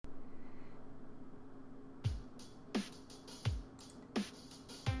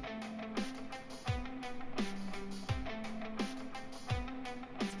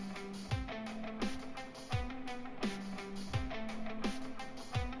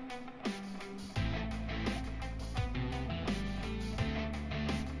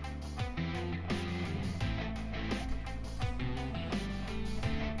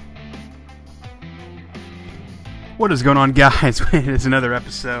What is going on, guys? It is another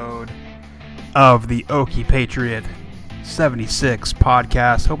episode of the Okie Patriot 76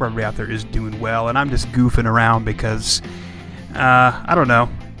 podcast. Hope everybody out there is doing well, and I'm just goofing around because, I don't know,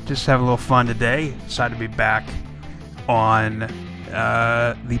 just having a little fun today. Decided to be back on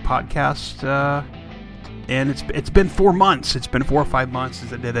the podcast, and it's been 4 months. It's been 4 or 5 months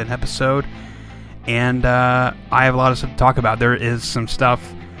since I did an episode, and I have a lot of stuff to talk about. There is some stuff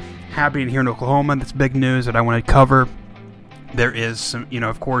happening here in Oklahoma that's big news that I want to cover. There is some,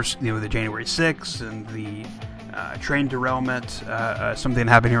 of course, the January 6th and the train derailment, something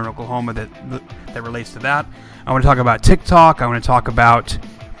happened here in Oklahoma that relates to that. I want to talk about TikTok. I want to talk about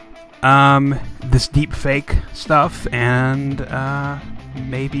this deep fake stuff, and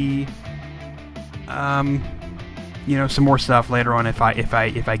maybe some more stuff later on if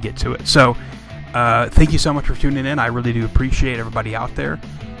I get to it. So thank you so much for tuning in. I really do appreciate everybody out there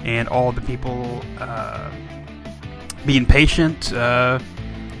and all the people being patient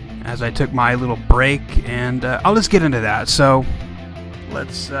as I took my little break, and I'll just get into that. So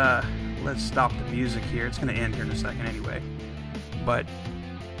let's stop the music here. It's going to end here in a second anyway. But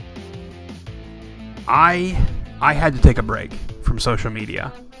I had to take a break from social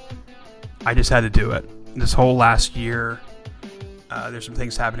media. I just had to do it. This whole last year, there's some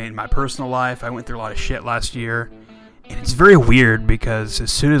things happening in my personal life. I went through a lot of shit last year. And it's very weird because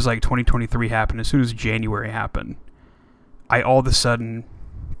as soon as 2023 happened, as soon as January happened, I all of a sudden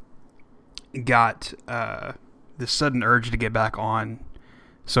got this sudden urge to get back on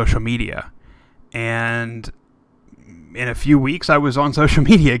social media. And in a few weeks, I was on social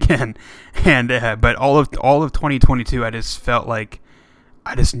media again. And but all of 2022, I just felt like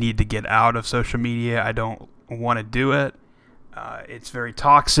I just need to get out of social media. I don't want to do it. It's very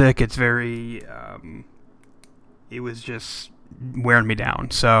toxic. It's very it was just wearing me down.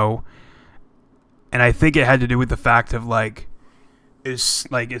 So, and I think it had to do with the fact of as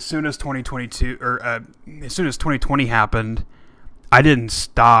soon as 2022 or as soon as 2020 happened, I didn't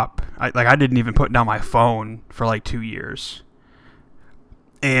stop. I didn't even put down my phone for 2 years,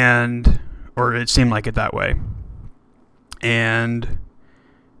 or it seemed like it that way. And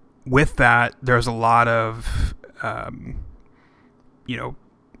with that, there's a lot of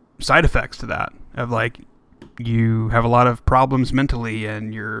side effects to that of you have a lot of problems mentally,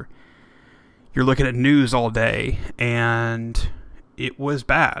 and you're looking at news all day, and it was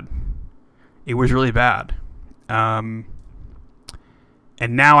bad. It was really bad. And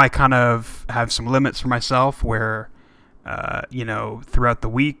now I kind of have some limits for myself where, throughout the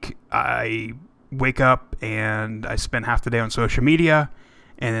week, I wake up and I spend half the day on social media,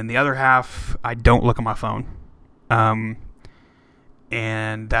 and then the other half, I don't look at my phone.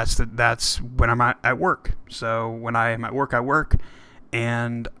 And that's when I'm at work. So when I am at work, I work,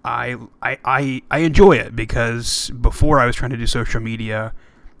 and I enjoy it, because before I was trying to do social media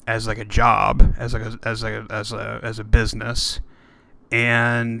as a job, as a business,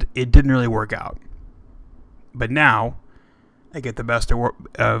 and it didn't really work out. But now I get the best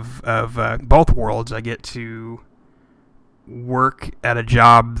of both worlds. I get to work at a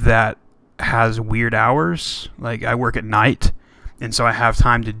job that has weird hours. I work at night. And so I have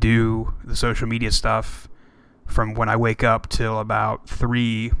time to do the social media stuff from when I wake up till about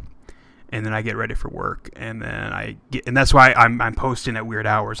 3, and then I get ready for work. And then and that's why I'm posting at weird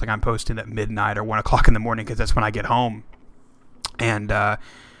hours. I'm posting at midnight or 1 o'clock in the morning, because that's when I get home. And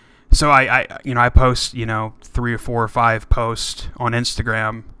so I post 3 or 4 or 5 posts on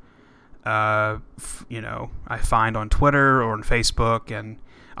Instagram. I find on Twitter or on Facebook, and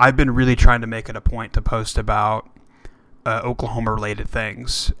I've been really trying to make it a point to post about Oklahoma related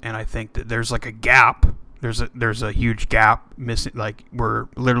things, and I think that there's a gap. There's a huge gap missing. We're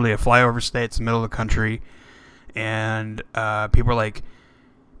literally a flyover state. It's the middle of the country, and people are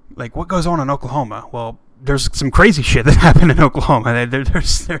what goes on in Oklahoma? Well, there's some crazy shit that happened in Oklahoma.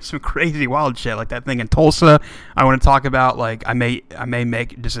 There's some crazy wild shit, like that thing in Tulsa. I want to talk about. I may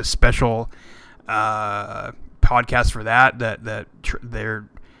make just a special podcast for that. They're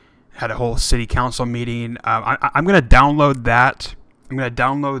had a whole city council meeting. I'm going to download that. I'm going to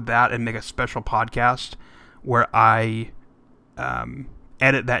download that and make a special podcast where I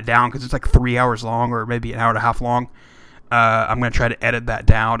edit that down, because it's 3 hours long, or maybe an hour and a half long. I'm going to try to edit that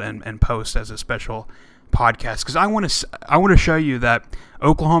down and post as a special podcast, because I want to show you that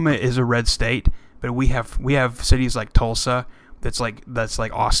Oklahoma is a red state, but we have cities like Tulsa that's like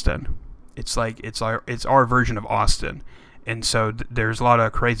Austin. It's our version of Austin. And so there's a lot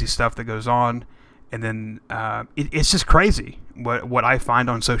of crazy stuff that goes on, and then it's just crazy what I find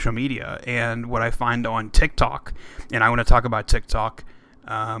on social media and what I find on TikTok. And I want to talk about TikTok,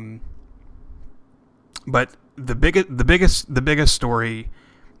 but the biggest story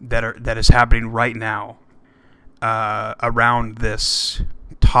that is happening right now around this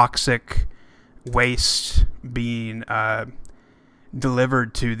toxic waste being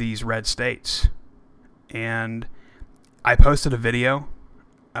delivered to these red states. And I posted a video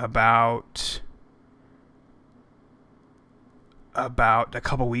about a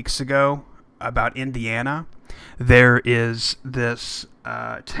couple weeks ago about Indiana. There is this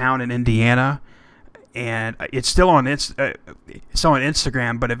town in Indiana, and it's still on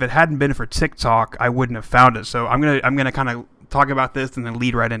Instagram. But if it hadn't been for TikTok, I wouldn't have found it. So I'm gonna kind of talk about this and then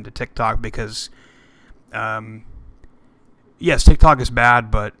lead right into TikTok because, yes, TikTok is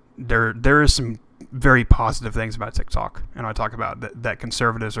bad, but there is some very positive things about TikTok, and I talk about that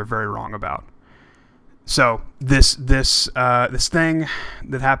conservatives are very wrong about. So this thing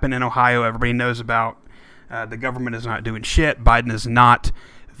that happened in Ohio, everybody knows about. The government is not doing shit. Biden is not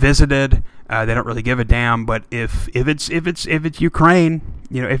visited. They don't really give a damn. But if it's Ukraine,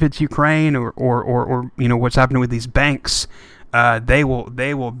 if it's Ukraine or what's happening with these banks, they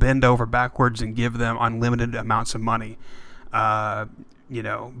will bend over backwards and give them unlimited amounts of money.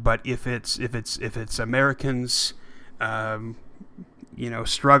 But if it's Americans,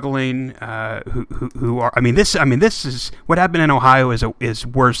 struggling, who are, this is what happened in Ohio is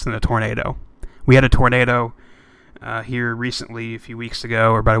worse than a tornado. We had a tornado here recently, a few weeks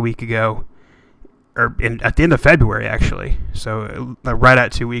ago, or about a week ago, at the end of February actually. So right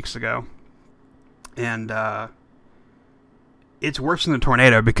at 2 weeks ago, and it's worse than a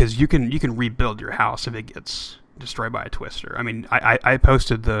tornado because you can rebuild your house if it gets destroyed by a twister. I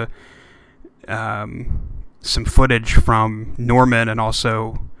posted some footage from Norman, and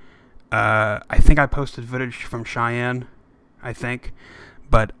also I think I posted footage from Cheyenne,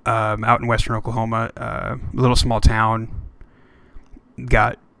 but out in western Oklahoma, a little small town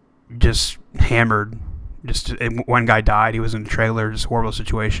got just hammered. One guy died. He was in a trailer. Just a horrible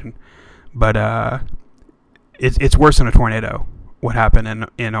situation. But it's worse than a tornado. What happened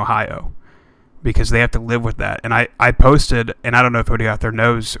in Ohio, because they have to live with that. And I posted, and I don't know if anybody out there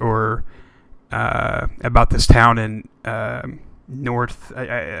knows or about this town in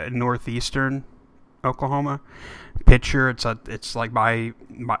northeastern Oklahoma. Picture, it's like by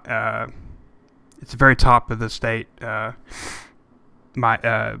it's the very top of the state, by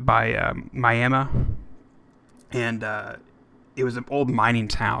Miami, and it was an old mining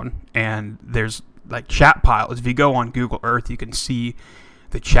town, and there's like chat piles. If you go on Google Earth, you can see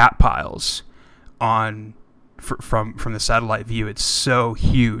the chat piles from the satellite view. It's so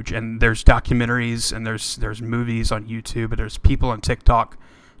huge, and there's documentaries and there's movies on YouTube, and there's people on TikTok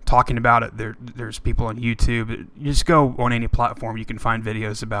talking about it. There's people on YouTube. You just go on any platform, you can find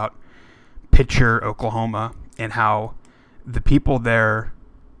videos about Pitcher, Oklahoma, and how the people there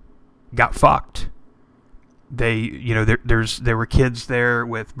got fucked. There were kids there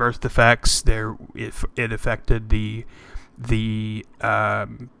with birth defects. It affected the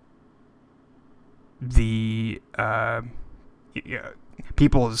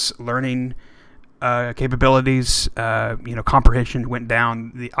people's learning capabilities. Comprehension went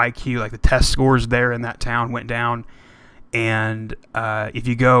down. The IQ, like the test scores there in that town, went down. And if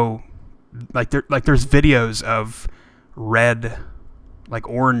you go, there's videos of red, like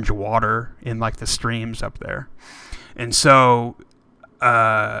orange water in like the streams up there. And so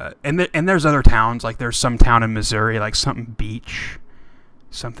and there's other towns, like there's some town in Missouri, like something beach,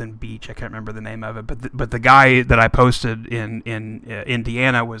 I can't remember the name of it, but the guy that I posted in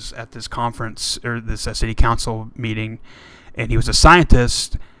Indiana was at this conference, or this city council meeting, and he was a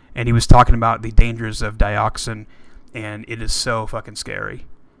scientist, and he was talking about the dangers of dioxin, and it is so fucking scary.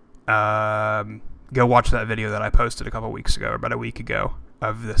 Go watch that video that I posted a couple weeks ago, or about a week ago,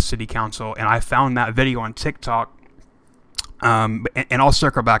 of the city council, and I found that video on TikTok, and I'll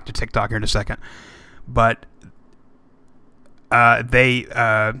circle back to TikTok here in a second, but they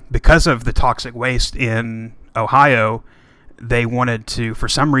because of the toxic waste in Ohio, they wanted to, for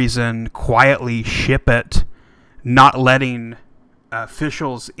some reason, quietly ship it, not letting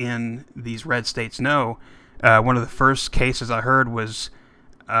officials in these red states know. One of the first cases I heard was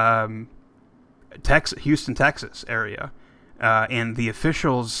Houston, Texas area, and the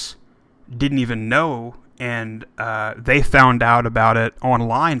officials didn't even know, and they found out about it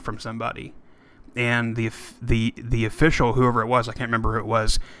online from somebody. And the official, whoever it was, I can't remember who it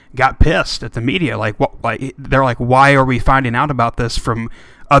was, got pissed at the media. Like, what? Like, they're like, why are we finding out about this from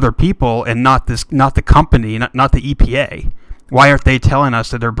other people and not the company, not the EPA? Why aren't they telling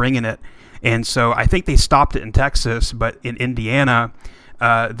us that they're bringing it? And so I think they stopped it in Texas, but in Indiana,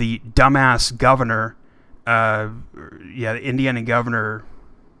 the dumbass governor, the Indiana governor,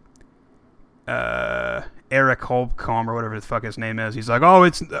 Eric Holcomb or whatever the fuck his name is. He's like, oh,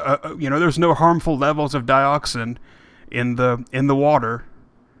 it's there's no harmful levels of dioxin in the water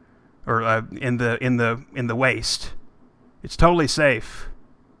or in the waste. It's totally safe.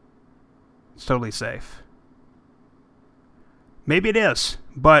 It's totally safe. Maybe it is,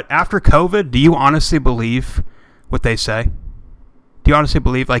 but after COVID, do you honestly believe what they say? Do you honestly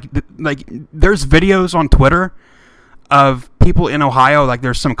believe like there's videos on Twitter of people in Ohio, like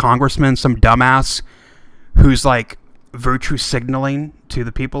there's some congressman, some dumbass who's like virtue signaling to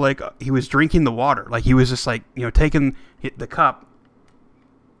the people, like he was drinking the water, like he was just like taking the cup.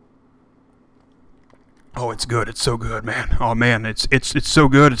 Oh, it's good. It's so good, man. Oh man, it's so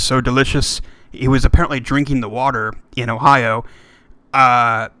good. It's so delicious. He was apparently drinking the water in Ohio.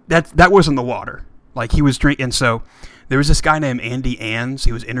 That wasn't the water. Like he was drinking. And so there was this guy named Andy Ans.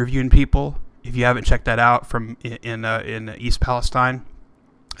 He was interviewing people. If you haven't checked that out, from in East Palestine,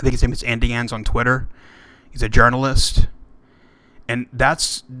 I think his name is Andy Ans on Twitter. He's a journalist, and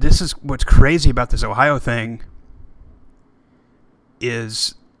this is what's crazy about this Ohio thing.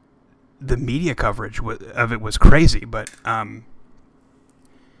 Is the media coverage of it was crazy, but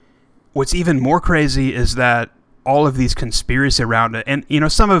what's even more crazy is that all of these conspiracy around it, and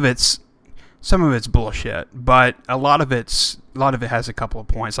some of it's bullshit, but a lot of it has a couple of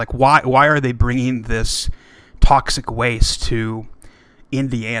points. Like why are they bringing this toxic waste to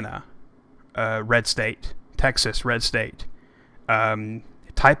Indiana, red state, Texas, red state?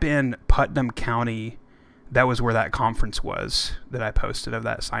 Type in Putnam County. That was where that conference was that I posted of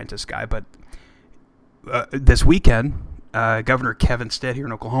that scientist guy. But this weekend, Governor Kevin Stitt here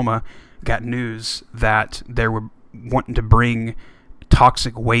in Oklahoma got news that they were wanting to bring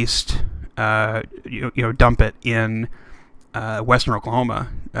toxic waste, dump it in western Oklahoma,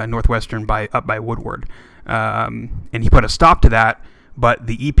 northwestern up by Woodward, and he put a stop to that. But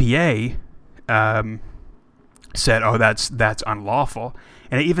the EPA said, "Oh, that's unlawful."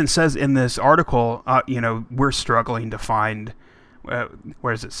 And it even says in this article, we're struggling to find.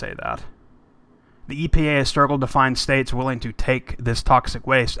 Where does it say that? The EPA has struggled to find states willing to take this toxic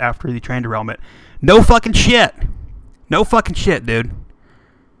waste after the train derailment. No fucking shit. No fucking shit, dude.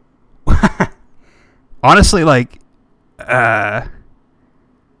 Honestly, like,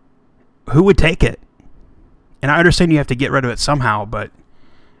 who would take it? And I understand you have to get rid of it somehow, but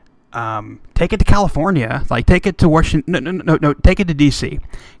take it to California. Like, take it to Washington. No. Take it to D.C.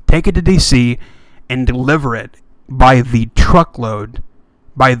 Take it to D.C. and deliver it by the truckload,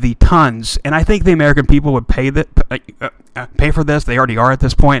 by the tons. And I think the American people would pay for this. They already are at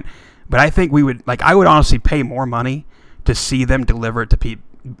this point. But I think I would honestly pay more money to see them deliver it to Pete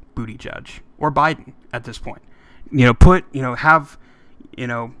Buttigieg or Biden at this point. Have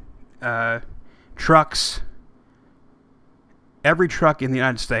trucks. Every truck in the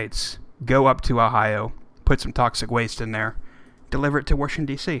United States go up to Ohio, put some toxic waste in there, deliver it to Washington,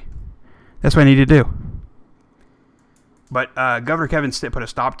 D.C. That's what I need to do. But Governor Kevin Stitt put a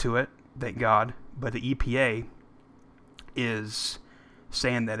stop to it, thank God. But the EPA is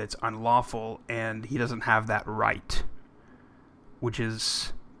saying that it's unlawful and he doesn't have that right, which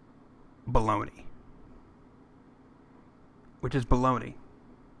is baloney.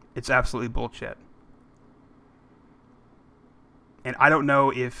 It's absolutely bullshit. And I don't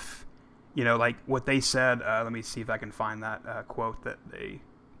know if, like what they said. Let me see if I can find that quote that they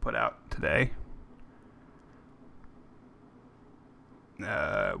put out today.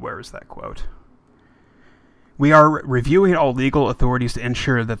 Where is that quote? We are reviewing all legal authorities to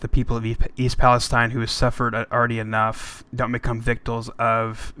ensure that the people of East Palestine who have suffered already enough don't become victims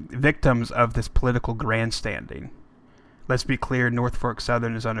of this political grandstanding. Let's be clear, North Fork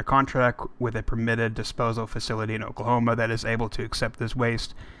Southern is under contract with a permitted disposal facility in Oklahoma that is able to accept this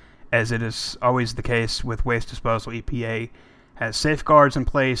waste. As it is always the case with waste disposal, EPA has safeguards in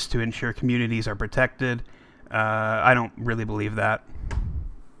place to ensure communities are protected. I don't really believe that.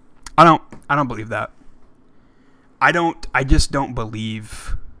 I don't believe that. I just don't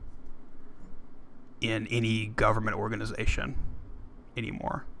believe in any government organization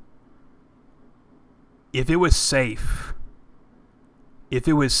anymore. If it was safe,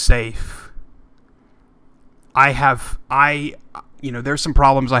 there's some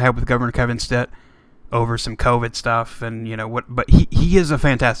problems I have with Governor Kevin Stitt over some COVID stuff and but he is a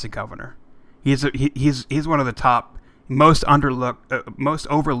fantastic governor. He's one of the top most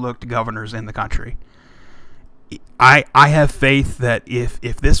overlooked governors in the country. I have faith that if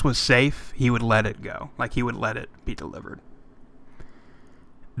this was safe, he would let it go. Like he would let it be delivered.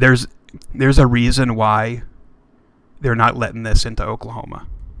 There's a reason why they're not letting this into Oklahoma.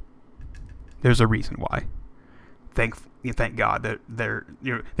 There's a reason why. thank God that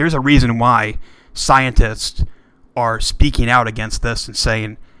there's a reason why scientists are speaking out against this and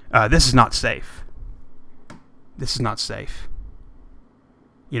saying this is not safe. This is not safe.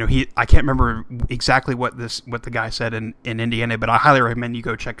 I can't remember exactly what the guy said in Indiana, but I highly recommend you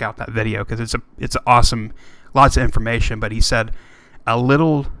go check out that video because it's awesome, lots of information. But he said a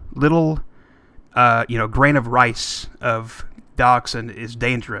little grain of rice of dioxin is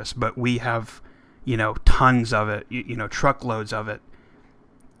dangerous, but we have tons of it, truckloads of it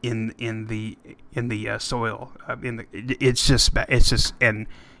in the soil. It's just and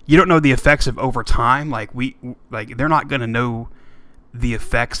you don't know the effects of over time. Like they're not going to know the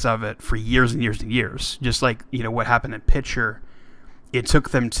effects of it for years and years and years. Just like what happened in Pitcher, it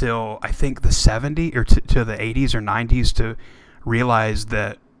took them till I think the 70s or to the 80s or 90s to realize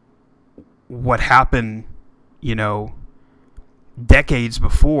that what happened, decades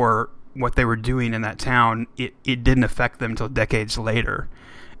before what they were doing in that town, it didn't affect them until decades later.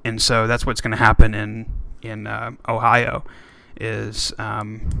 And so that's what's going to happen in Ohio is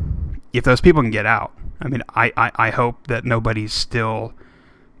if those people can get out. I mean, I hope that nobody's still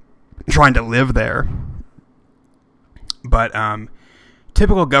trying to live there. But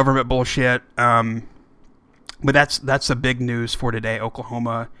typical government bullshit. But that's the big news for today.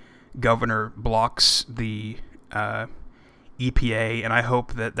 Oklahoma governor blocks the EPA, and I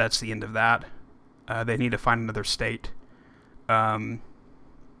hope that that's the end of that. They need to find another state. I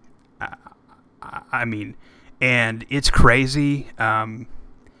mean, and it's crazy.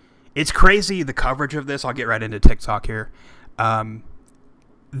 It's crazy the coverage of this. I'll get right into TikTok here.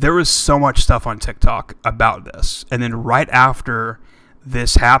 There was so much stuff on TikTok about this, and then right after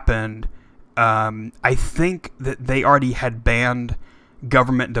this happened, I think that they already had banned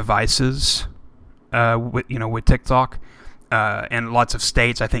government devices with TikTok, and lots of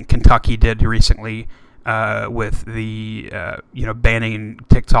states. I think Kentucky did recently with the banning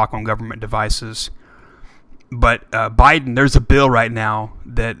TikTok on government devices. But Biden, there's a bill right now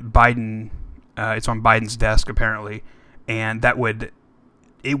that Biden, it's on Biden's desk apparently, and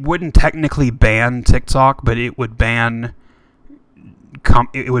it wouldn't technically ban TikTok, but it would ban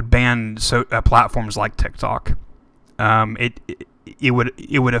platforms like TikTok. It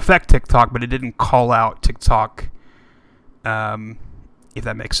would affect TikTok, but it didn't call out TikTok, if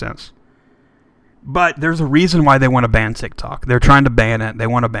that makes sense. But there's a reason why they want to ban TikTok. They're trying to ban it. They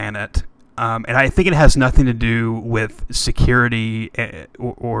want to ban it. And I think it has nothing to do with security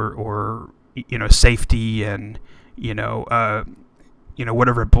or safety and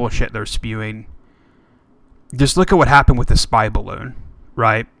whatever bullshit they're spewing. Just look at what happened with the spy balloon,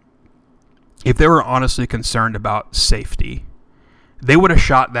 right? If they were honestly concerned about safety, they would have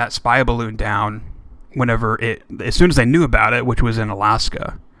shot that spy balloon down as soon as they knew about it, which was in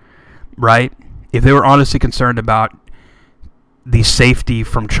Alaska, right? If they were honestly concerned about the safety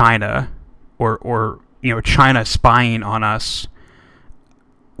from China or China spying on us,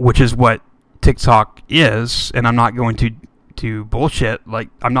 which is what TikTok is, and I'm not going to bullshit, like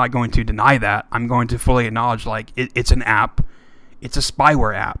I'm not going to deny that. I'm going to fully acknowledge it's an app. It's a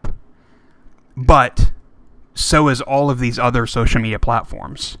spyware app. But so is all of these other social media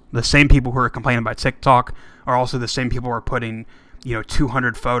platforms. The same people who are complaining about TikTok are also the same people who are putting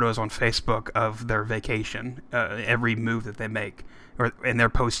 200 photos on Facebook of their vacation, every move that they make, and they're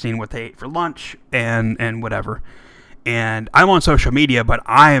posting what they ate for lunch and whatever. And I'm on social media, but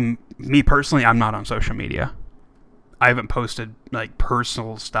me personally, I'm not on social media. I haven't posted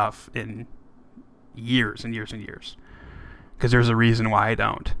personal stuff in years and years and years, because there's a reason why I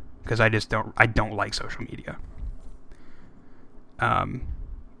don't. Because I don't like social media. I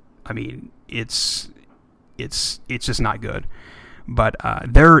mean, it's just not good. But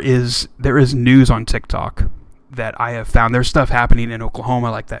there is news on TikTok that I have found. There's stuff happening in Oklahoma,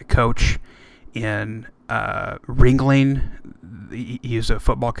 like that coach in Ringling. He's a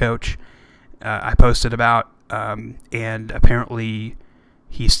football coach. I posted about, and apparently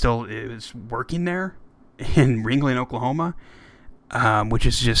he still is working there in Ringling, Oklahoma, which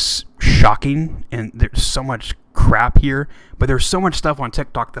is just shocking. And there's so much crap here, but there's so much stuff on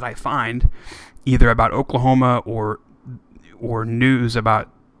TikTok that I find either about Oklahoma or news about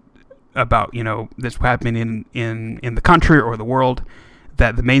this happening in the country or the world,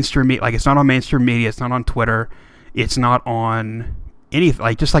 that the mainstream media, it's not on mainstream media, it's not on Twitter, it's not on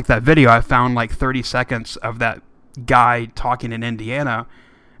anything. Just like that video, I found 30 seconds of that guy talking in Indiana.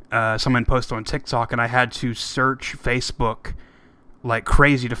 Someone posted on TikTok, and I had to search Facebook like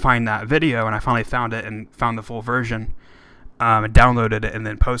crazy to find that video, and I finally found it and found the full version, and downloaded it and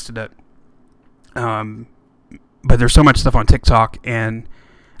then posted it. But there's so much stuff on TikTok, and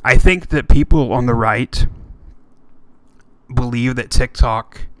I think that people on the right believe that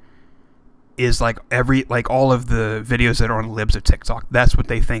TikTok is like all of the videos that are on the libs of TikTok. That's what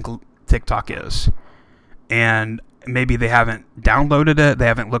they think TikTok is. And maybe they haven't downloaded it, they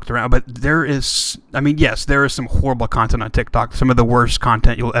haven't looked around, but there is, yes, there is some horrible content on TikTok, some of the worst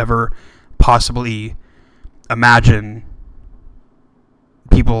content you'll ever possibly imagine.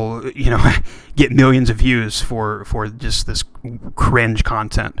 People, get millions of views for just this cringe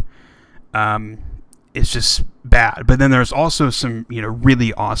content. It's just bad. But then there's also some,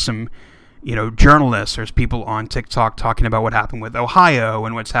 really awesome, journalists. There's people on TikTok talking about what happened with Ohio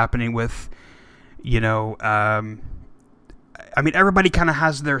and what's happening with, everybody kind of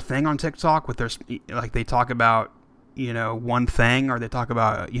has their thing on TikTok with their, like, they talk about, one thing, or they talk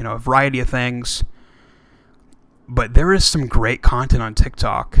about, a variety of things. But there is some great content on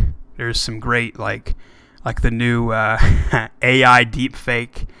TikTok. There's some great, like the new AI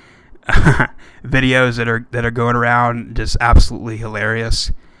deepfake videos that are going around, just absolutely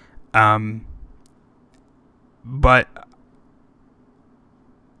hilarious. But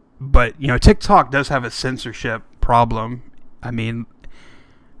TikTok does have a censorship problem.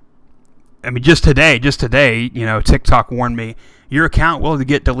 Just today, TikTok warned me, your account will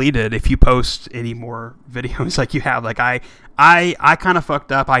get deleted if you post any more videos like you have. Like, I kind of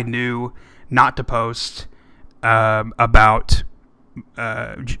fucked up. I knew not to post about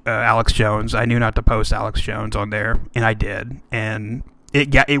Alex Jones. I knew not to post Alex Jones on there, and I did. And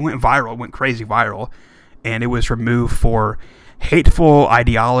it went viral. It went crazy viral, and it was removed for hateful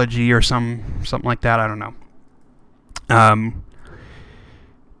ideology or something like that. I don't know.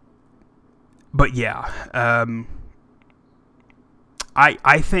 But yeah.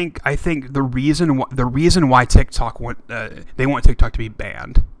 I think the reason why TikTok want TikTok to be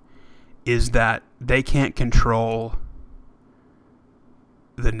banned is that they can't control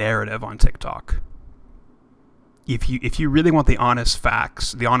the narrative on TikTok. If you really want the honest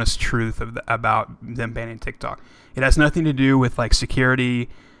facts, the honest truth about them banning TikTok, it has nothing to do with like security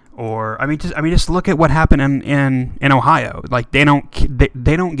or just look at what happened in Ohio. Like, they don't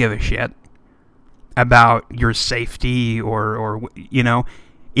give a shit about your safety or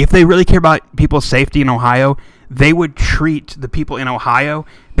if they really care about people's safety in Ohio, they would treat the people in Ohio,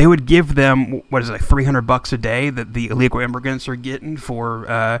 they would give them, what is it, like $300 a day that the illegal immigrants are getting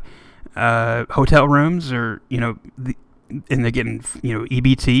for hotel rooms, or and they're getting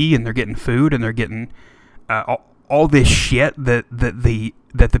EBT, and they're getting food, and they're getting all this shit that the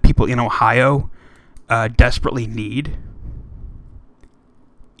people in Ohio desperately need.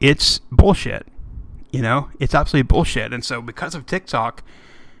 It's bullshit. It's absolutely bullshit. And so because of TikTok,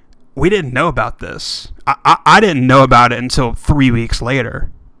 we didn't know about this. I didn't know about it until 3 weeks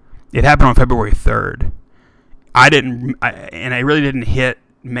later. It happened on February 3rd. And I really didn't hit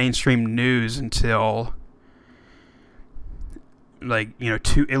mainstream news until at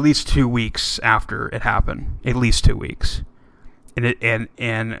least 2 weeks after it happened. At least 2 weeks.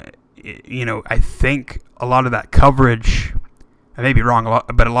 And I think a lot of that coverage, I may be wrong,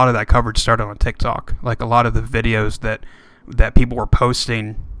 but a lot of that coverage started on TikTok. Like, a lot of the videos that people were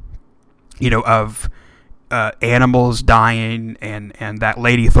posting, of animals dying and that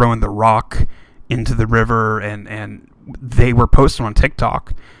lady throwing the rock into the river, and they were posted on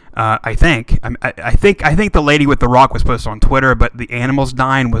TikTok. I think the lady with the rock was posted on Twitter, but the animals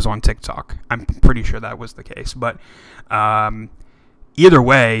dying was on TikTok. I'm pretty sure that was the case. But either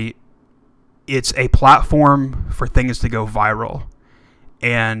way, it's a platform for things to go viral,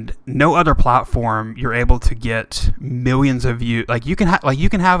 and no other platform you're able to get millions of views. Like, you can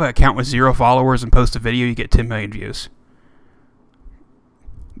have an account with 0 followers and post a video, you get 10 million views.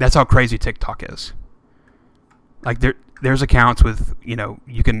 That's how crazy TikTok is. Like, there's accounts with,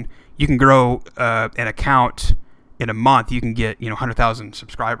 you can grow an account in a month. You can get 100,000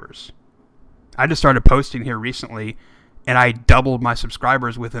 subscribers. I just started posting here recently, and I doubled my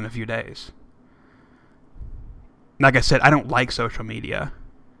subscribers within a few days. Like I said, I don't like social media.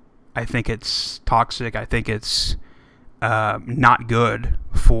 I think it's toxic. I think it's not good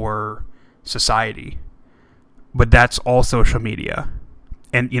for society. But that's all social media.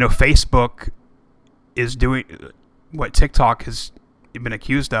 And, Facebook is doing what TikTok has been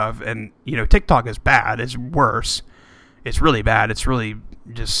accused of. And, TikTok is bad. It's worse. It's really bad. It's really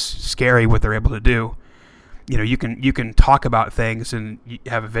just scary what they're able to do. You can talk about things and you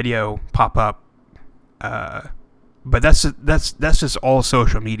have a video pop up. But that's just all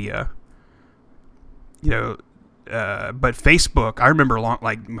social media. But Facebook, I remember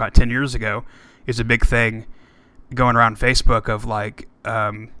about 10 years ago, is a big thing going around Facebook of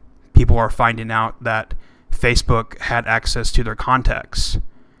people are finding out that Facebook had access to their contacts,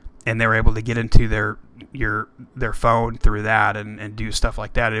 and they were able to get into their their phone through that and do stuff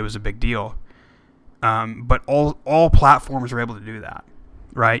like that. It was a big deal. But all platforms are able to do that,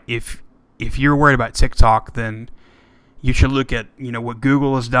 right? If you're worried about TikTok, then you should look at, what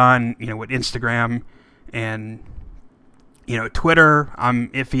Google has done, what Instagram and, Twitter, I'm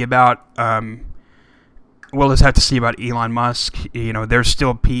iffy about. We'll just have to see about Elon Musk. There's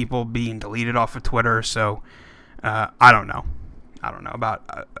still people being deleted off of Twitter, so I don't know.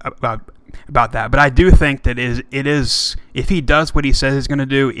 About that, but I do think that it is if he does what he says he's going to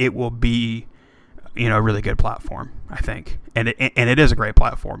do, it will be a really good platform, I think, and it is a great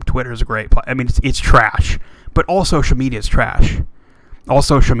platform. Twitter is a great I mean, it's trash, but all social media is trash. All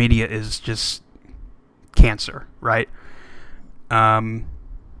social media is just cancer, right?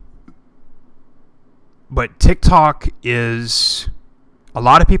 But TikTok is, a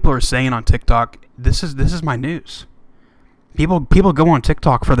lot of people are saying on TikTok, this is my news. People go on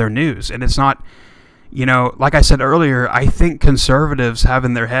TikTok for their news, and it's not, like I said earlier, I think conservatives have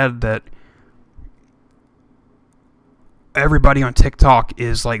in their head that everybody on TikTok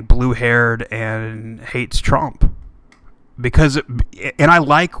is like blue-haired and hates Trump. And I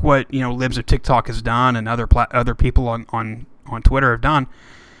like what, Libs of TikTok has done, and other people on Twitter have done.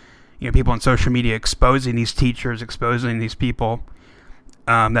 People on social media exposing these teachers, exposing these people.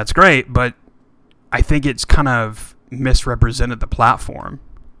 That's great, but I think it's kind of misrepresented the platform.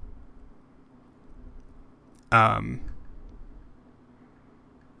 And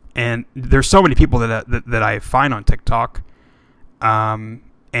there's so many people that I find on TikTok, and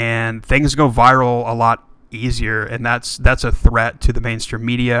things go viral a lot easier, and that's a threat to the mainstream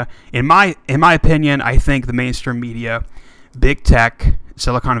media. In my opinion, I think the mainstream media, big tech,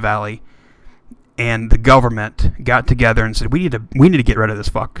 Silicon Valley, and the government got together and said, we need to get rid of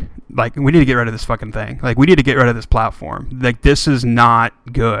this we need to get rid of this fucking thing. Like, we need to get rid of this platform. Like, this is not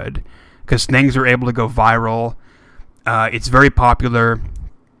good, because things are able to go viral. It's very popular.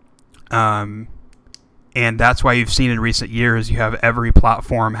 And that's why you've seen in recent years, you have every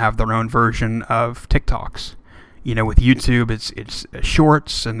platform have their own version of TikToks. With YouTube, it's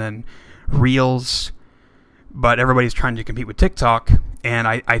shorts and then reels, but everybody's trying to compete with TikTok. And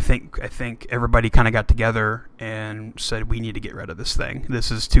I think everybody kind of got together and said, we need to get rid of this thing. This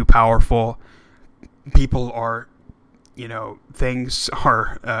is too powerful. People are, things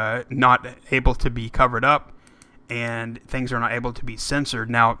are not able to be covered up, and things are not able to be censored.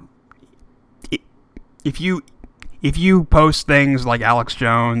 Now, if you post things like Alex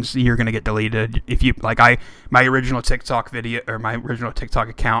Jones, you're going to get deleted. If you my original TikTok video, or my original TikTok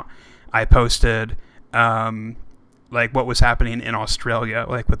account, I posted what was happening in Australia,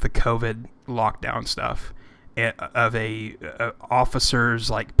 with the COVID lockdown stuff, of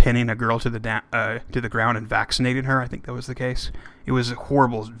officers pinning a girl to the ground and vaccinating her. I think that was the case. It was a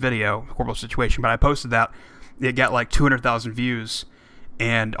horrible video, horrible situation. But I posted that. It got 200,000 views,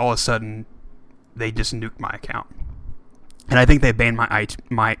 and all of a sudden, they just nuked my account. And I think they banned my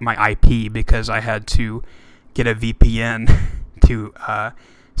IP because I had to get a VPN to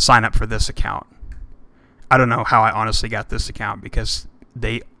sign up for this account. I don't know how I honestly got this account, because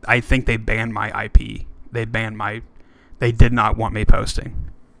I think they banned my IP. They did not want me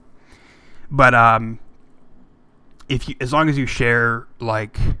posting. But as long as you share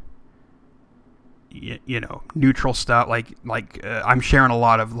neutral stuff, I'm sharing a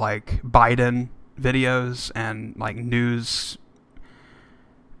lot of Biden videos and news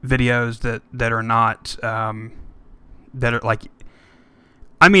videos that are not that are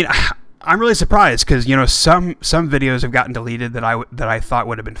I mean, I'm really surprised, because some videos have gotten deleted that I thought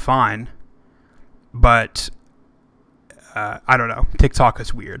would have been fine, but I don't know. TikTok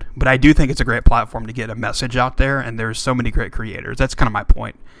is weird, but I do think it's a great platform to get a message out there, and there's so many great creators. That's kind of my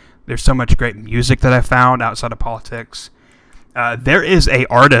point. There's so much great music that I found outside of politics. There is a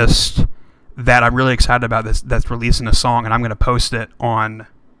artist that I'm really excited about that's releasing a song, and I'm going to post it on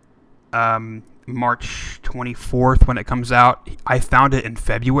March 24th when it comes out. I found it in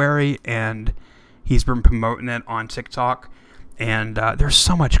February, and he's been promoting it on TikTok, and there's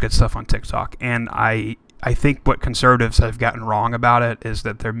so much good stuff on TikTok. And I think what conservatives have gotten wrong about it is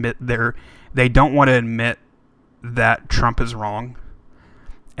that they don't want to admit that Trump is wrong,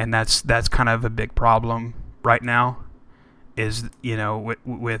 and that's kind of a big problem right now. Is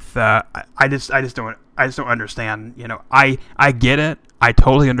with I just don't understand. I get it. I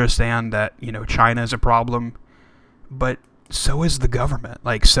totally understand that China is a problem, but so is the government.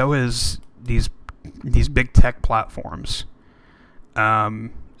 So is these big tech platforms.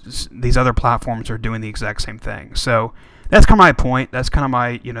 These other platforms are doing the exact same thing. So that's kind of my point. That's kind of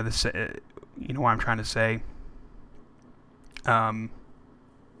my what I'm trying to say.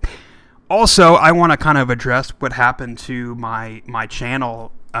 Also, I want to kind of address what happened to my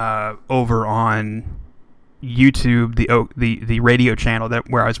channel over on YouTube, the radio channel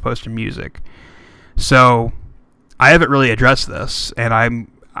where I was posting music. So I haven't really addressed this, and I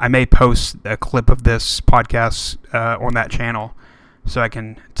may post a clip of this podcast on that channel so I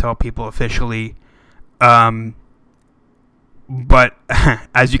can tell people officially. But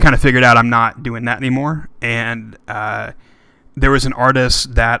as you kind of figured out, I'm not doing that anymore. And there was an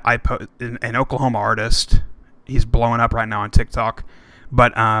artist that an Oklahoma artist. He's blowing up right now on TikTok.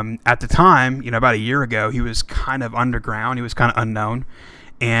 But at the time, about a year ago, he was kind of underground. He was kind of unknown.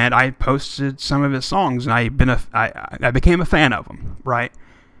 And I posted some of his songs, and I became a fan of him, right?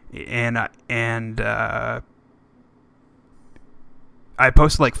 And I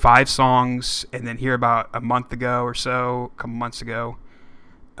posted like 5 songs, and then here about a month ago or so, a couple months ago,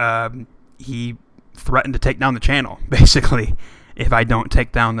 he threatened to take down the channel, basically, if I don't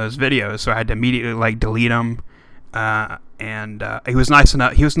take down those videos. So I had to immediately delete them. And he was nice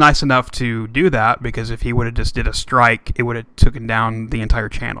enough to do that, because if he would have just did a strike, it would have taken down the entire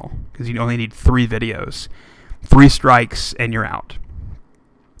channel, because you only need 3 videos, 3 strikes, and you're out.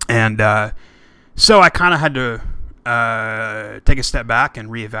 And so I kind of had to take a step back and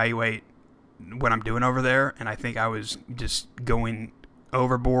reevaluate what I'm doing over there. And I think I was just going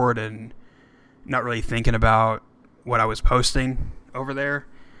overboard and not really thinking about what I was posting over there.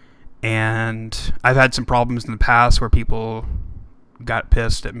 And I've had some problems in the past where people got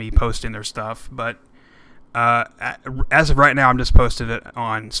pissed at me posting their stuff. But as of right now, I'm just posting it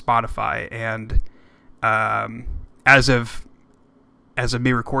on Spotify. And as of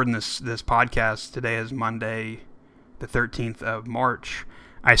me recording this podcast, today is Monday, the 13th of March.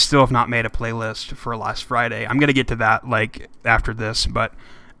 I still have not made a playlist for last Friday. I'm going to get to that after this, but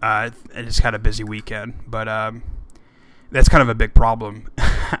I just had a busy weekend. But that's kind of a big problem.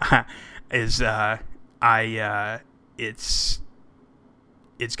 It's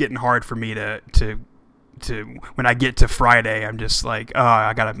getting hard for me to when I get to Friday, I'm just like, oh,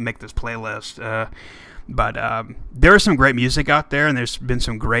 I got to make this playlist. But there is some great music out there, and there's been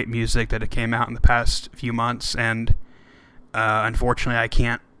some great music that came out in the past few months, and unfortunately, I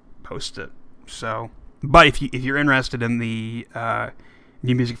can't post it. So, but if you're interested in the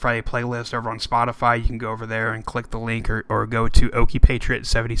New Music Friday playlist over on Spotify, you can go over there and click the link, or go to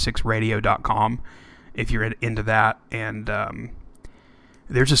okiepatriot76radio.com if you're into that. And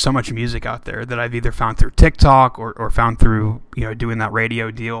there's just so much music out there that I've either found through TikTok or found through doing that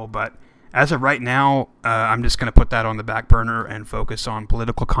radio deal. But as of right now, I'm just going to put that on the back burner and focus on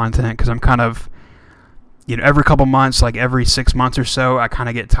political content, because I'm kind of, every couple months, like every 6 months or so, I kind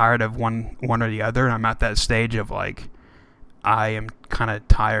of get tired of one or the other, and I'm at that stage of I am kind of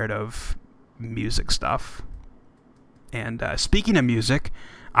tired of music stuff. And speaking of music,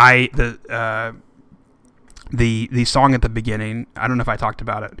 the song at the beginning, I don't know if I talked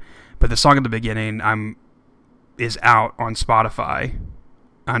about it, but the song at the beginning is out on Spotify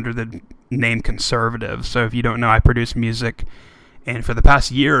under the name Conservative. So if you don't know, I produce music, and for the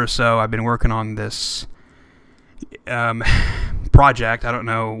past year or so, I've been working on this project. I don't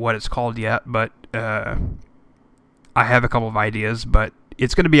know what it's called yet, but I have a couple of ideas, but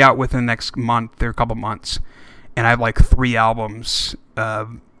it's going to be out within the next month or a couple months. And I have 3 albums,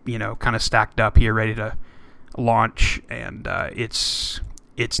 kind of stacked up here, ready to launch. And it's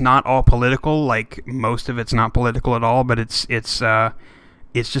not all political. Most of it's not political at all, but it's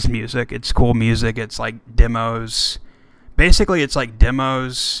just music. It's cool music. It's like demos. Basically, it's like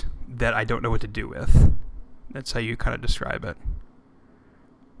demos that I don't know what to do with. That's how you kind of describe it.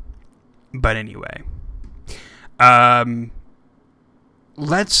 But anyway,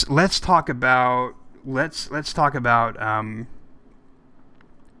 let's talk about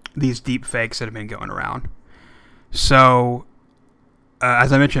these deep fakes that have been going around. So,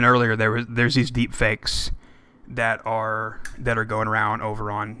 as I mentioned earlier, there's these deep fakes that are going around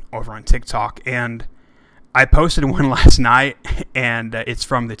over on TikTok, and I posted one last night, and it's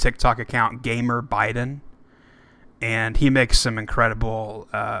from the TikTok account Gamer Biden, and he makes some incredible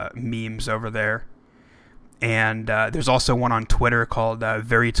memes over there. And there's also one on Twitter called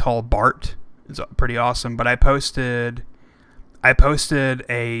Very Tall Bart. It's pretty awesome. But I posted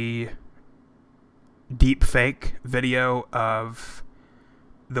a deep fake video of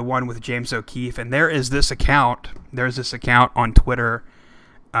the one with James O'Keefe, and there's this account on Twitter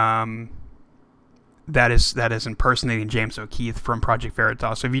that is impersonating James O'Keefe from Project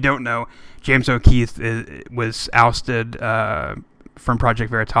Veritas. So if you don't know, James O'Keefe was ousted from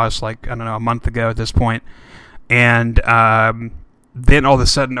Project Veritas a month ago at this point. And then all of a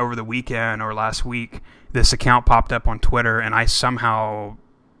sudden over the weekend or last week, this account popped up on Twitter, and I somehow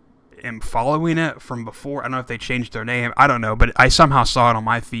am following it from before. I don't know if they changed their name. I don't know, but I somehow saw it on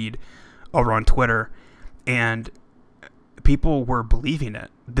my feed over on Twitter, and people were believing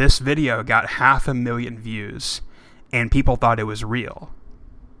it. This video got 500,000 views, and people thought it was real.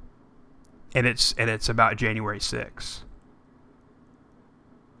 And it's about January 6th.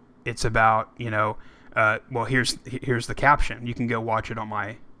 It's about, well, here's the caption. You can go watch it on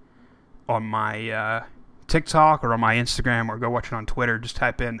my TikTok or on my Instagram, or go watch it on Twitter. Just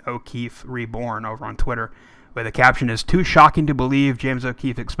type in O'Keefe Reborn over on Twitter. But the caption is, "Too shocking to believe, James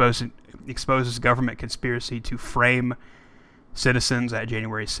O'Keefe exposes government conspiracy to frame citizens at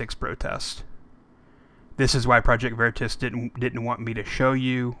January 6th protest. This is why Project Veritas didn't want me to show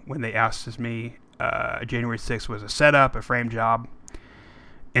you when they asked me. January 6th was a setup, a frame job."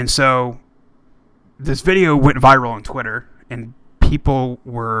 And so this video went viral on Twitter, and people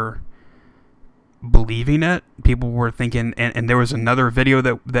were believing it. People were thinking, and there was another video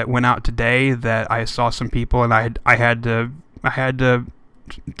that went out today that I saw some people, and I had to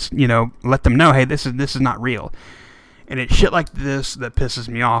let them know, hey, this is not real. And it's shit like this that pisses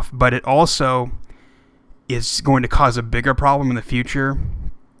me off, but it also is going to cause a bigger problem in the future.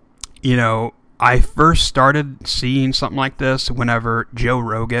 I first started seeing something like this whenever Joe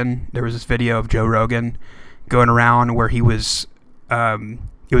Rogan, there was this video of Joe Rogan going around where he was,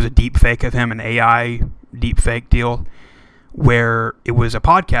 it was a deep fake of him, an AI deep fake deal, where it was a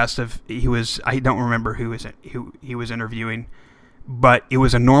podcast of, I don't remember who he was interviewing, but it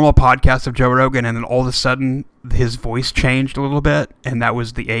was a normal podcast of Joe Rogan, and then all of a sudden his voice changed a little bit, and that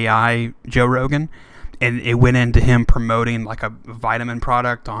was the AI Joe Rogan, and it went into him promoting like a vitamin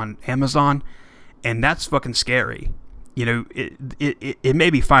product on Amazon, and that's fucking scary. It may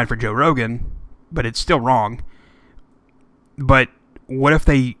be fine for Joe Rogan, but it's still wrong. But what if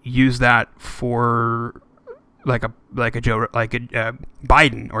they use that for like a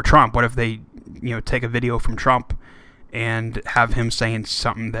Biden or Trump? What if they take a video from Trump and have him saying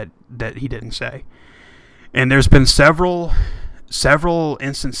something that he didn't say? And there's been several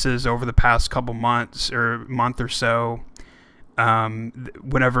instances over the past couple months or month or so.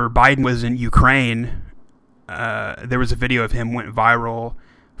 Whenever Biden was in Ukraine, there was a video of him went viral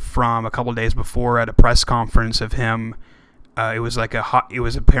from a couple days before at a press conference of him. It was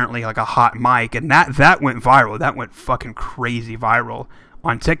apparently like a hot mic, and that went viral. That went fucking crazy viral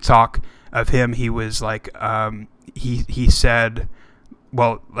on TikTok of him. He was like, he said,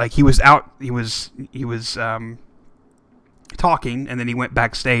 well, like he was talking, and then he went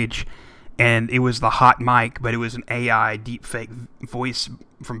backstage, and it was the hot mic, but it was an AI deepfake voice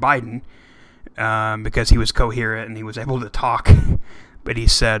from Biden, because he was coherent and he was able to talk. But he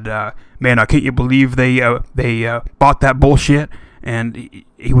said, "Man, can't you believe they bought that bullshit?" And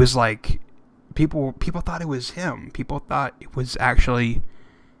he was like, people thought it was him. People thought it was actually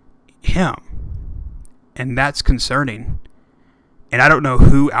him, and that's concerning. And I don't know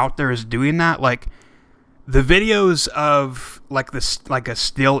who out there is doing that. Like the videos of like a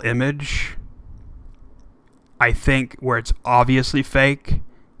still image, I think, where it's obviously fake,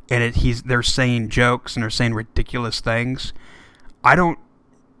 and they're saying jokes and they're saying ridiculous things.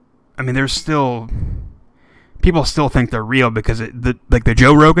 There's still, people still think they're real, because the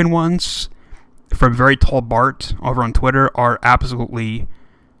Joe Rogan ones from Very Tall Bart over on Twitter are absolutely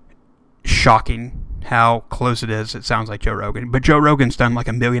shocking how close it is. It sounds like Joe Rogan, but Joe Rogan's done like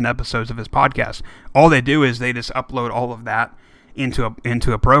 1 million episodes of his podcast. All they do is they just upload all of that into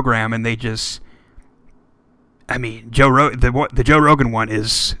a program, and they just, the Joe Rogan one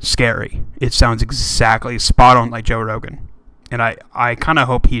is scary. It sounds exactly spot on like Joe Rogan. And I kind of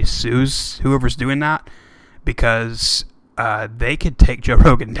hope he sues whoever's doing that, because they could take Joe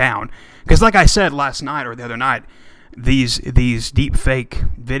Rogan down. Because like I said last night or the other night, these deep fake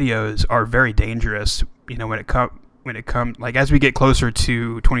videos are very dangerous. When it comes like as we get closer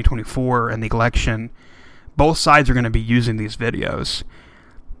to 2024 and the election, both sides are going to be using these videos.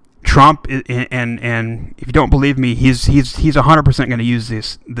 Trump, and if you don't believe me, he's 100% going to use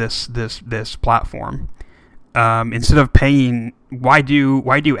this platform. Instead of paying, why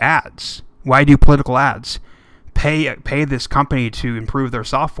do ads? Why do political ads? Pay this company to improve their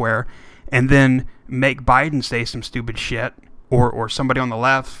software, and then make Biden say some stupid shit, or somebody on the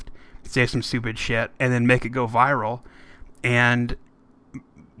left say some stupid shit, and then make it go viral, and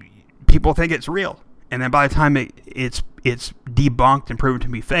people think it's real. And then by the time it's debunked and proven to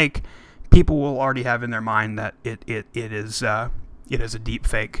be fake, people will already have in their mind that it is a deep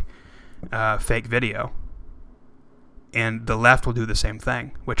fake video. And the left will do the same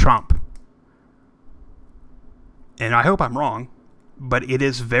thing with Trump. And I hope I'm wrong, but it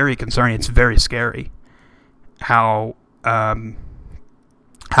is very concerning. It's very scary how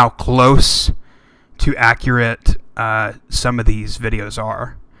how close to accurate some of these videos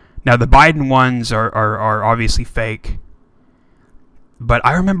are. Now, the Biden ones are obviously fake, but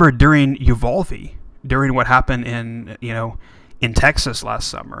I remember during Uvalde, during what happened in Texas last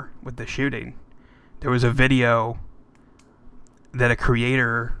summer with the shooting, there was a video that a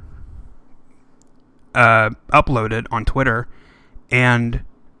creator uploaded on Twitter, and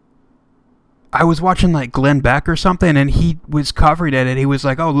I was watching like Glenn Beck or something, and he was covering it, and he was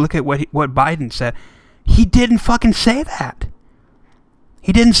like, "Oh, look at what Biden said." He didn't fucking say that.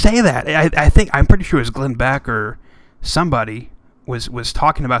 He didn't say that. I'm pretty sure it was Glenn Beck or somebody was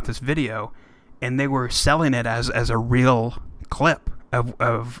talking about this video, and they were selling it as a real clip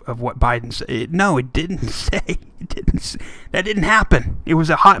of what Biden said. No, it didn't say. It didn't. That didn't happen. It was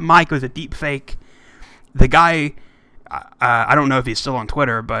a hot mic. It was a deep fake. The guy, I don't know if he's still on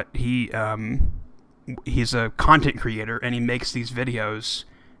Twitter, but he's a content creator, and he makes these videos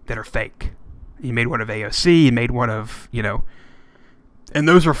that are fake. He made one of AOC. He made one of, and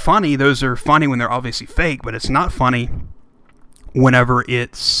those are funny. Those are funny when they're obviously fake, but it's not funny whenever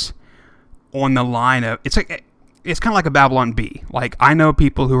it's on the line of, it's kind of like a Babylon Bee. Like, I know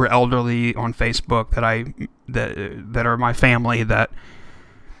people who are elderly on Facebook that are my family, that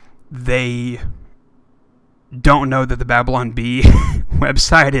they don't know that the Babylon Bee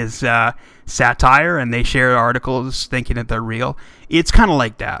website is satire, and they share articles thinking that they're real. It's kind of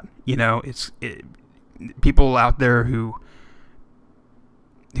like that, people out there who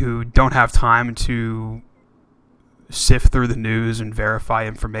don't have time to sift through the news and verify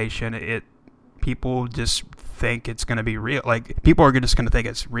information. People just think it's going to be real. Like, people are just going to think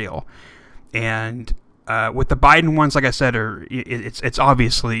it's real. And with the Biden ones, like I said, it's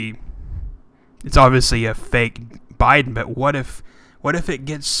obviously a fake Biden. But what if it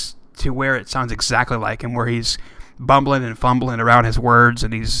gets to where it sounds exactly like him, where he's bumbling and fumbling around his words,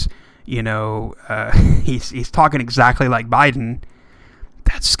 and he's he's talking exactly like Biden?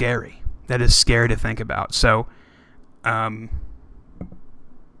 That's scary. That is scary to think about. So,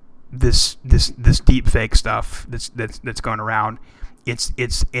 this deep fake stuff that's going around, it's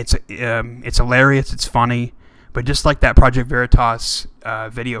hilarious. It's funny, but just like that Project Veritas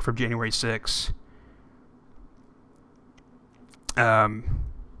video from January 6th,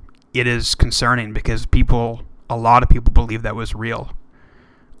 it is concerning because a lot of people believe that was real.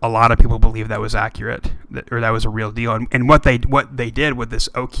 A lot of people believe that was accurate, or that was a real deal. And what they did with this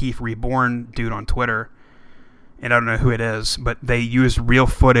O'Keefe Reborn dude on Twitter, and I don't know who it is, but they used real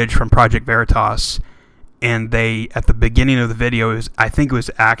footage from Project Veritas, and they, at the beginning of the video, I think it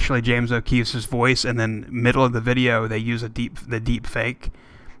was actually James O'Keefe's voice, and then middle of the video they use the deep fake,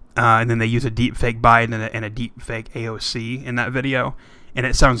 and then they use a deep fake Biden and a deep fake AOC in that video, and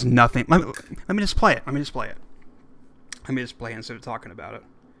it sounds nothing. Let me just play it. Let me just play it instead of talking about it.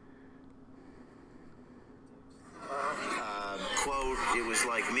 Quote, it was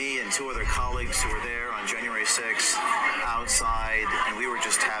like me and two other colleagues who were there on January 6th outside, and we were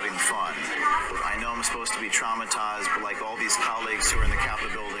just having fun. I know I'm supposed to be traumatized, but like all these colleagues who are in the Capitol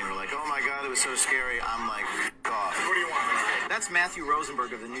building were like, oh my God, it was so scary. I'm like, off. What do you want? That's Matthew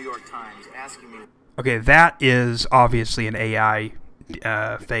Rosenberg of the New York Times asking me. Okay, that is obviously an AI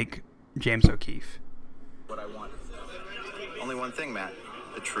fake James O'Keefe. What I want. Only one thing, Matt.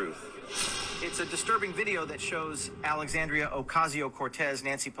 The truth. It's a disturbing video that shows Alexandria Ocasio-Cortez,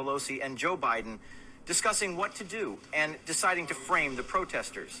 Nancy Pelosi, and Joe Biden discussing what to do and deciding to frame the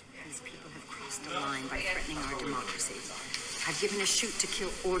protesters. These people have crossed the line by threatening our democracy. I've given a shoot-to-kill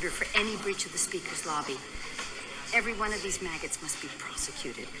order for any breach of the Speaker's lobby. Every one of these maggots must be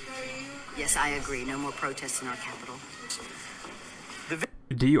prosecuted. Yes, I agree. No more protests in our capital.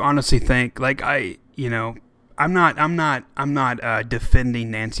 Do you honestly think, like, I'm not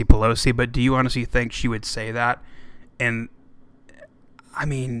defending Nancy Pelosi, but do you honestly think she would say that? And I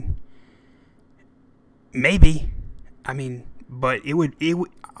mean, maybe. I mean, but it would.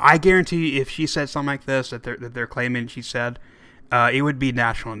 I guarantee you, if she said something like this that they're claiming she said, it would be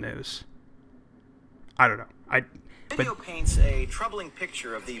national news. I don't know. The video paints a troubling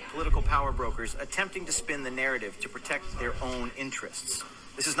picture of the political power brokers attempting to spin the narrative to protect their own interests.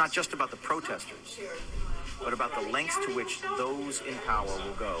 This is not just about the protesters, but about the lengths to which those in power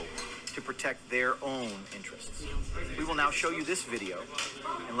will go to protect their own interests. We will now show you this video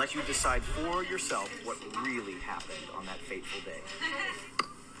and let you decide for yourself what really happened on that fateful day.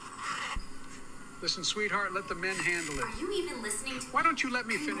 Listen, sweetheart, let the men handle it. Are you even listening to Why don't you let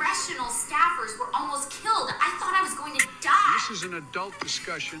me finish? Congressional staffers were almost killed. I thought I was going to die. This is an adult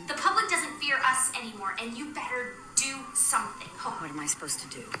discussion. The public doesn't fear us anymore, and you better do something. Oh, What am I supposed to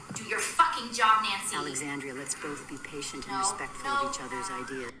do? do your fucking job, Nancy. Alexandria, let's both be patient and No, respectful no. of each other's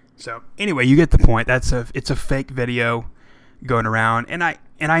ideas. So anyway, you get the point. It's a fake video going around, and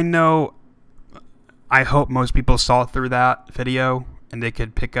I know, I hope most people saw through that video and they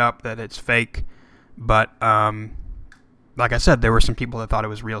could pick up that it's fake. But like I said, there were some people that thought it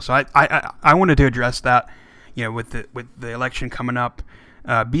was real. So I wanted to address that. You know, with the election coming up,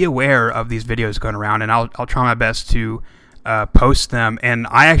 be aware of these videos going around, and I'll try my best to post them. And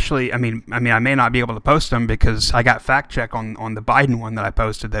I may not be able to post them because I got fact check on the Biden one that I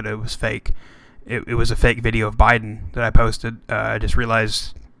posted that it was fake. It was a fake video of Biden that I posted. I just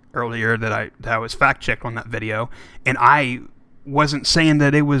realized earlier that I was fact checked on that video, and I wasn't saying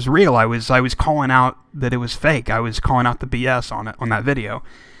that it was real. I was calling out that it was fake. I was calling out the BS on that video,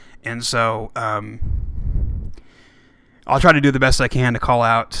 and so I'll try to do the best I can to call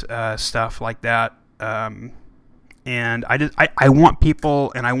out stuff like that. And I want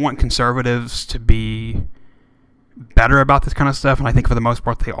people, and I want conservatives to be better about this kind of stuff, and I think for the most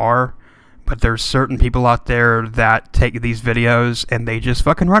part they are. But there's certain people out there that take these videos and they just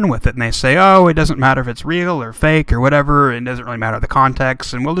fucking run with it, and they say, oh, it doesn't matter if it's real or fake or whatever, it doesn't really matter the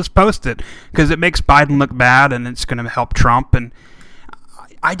context, and we'll just post it because it makes Biden look bad and it's going to help Trump. And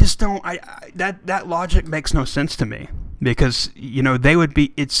I just don't, that logic makes no sense to me, because, you know, they would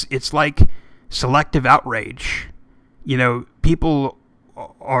be, it's like selective outrage. You know, people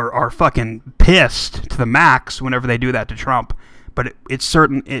are fucking pissed to the max whenever they do that to Trump. But it's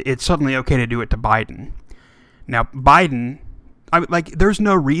certainly okay to do it to Biden. Now, Biden, there's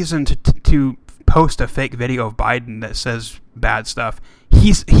no reason to post a fake video of Biden that says bad stuff.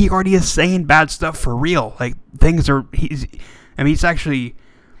 He already is saying bad stuff for real. Like, he's actually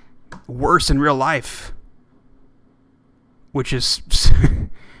worse in real life, which is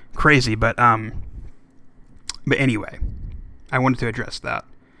crazy. But anyway, I wanted to address that.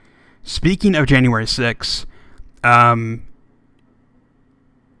 Speaking of January 6th,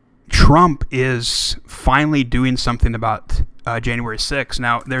 Trump is finally doing something about January 6th.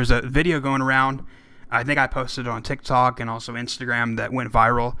 Now, there's a video going around. I think I posted it on TikTok and also Instagram that went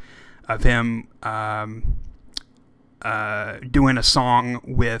viral of him doing a song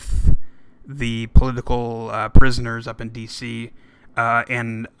with the political prisoners up in D.C.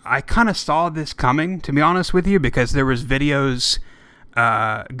 And I kind of saw this coming, to be honest with you, because there was videos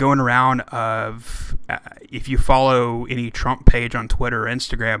going around of, if you follow any Trump page on Twitter or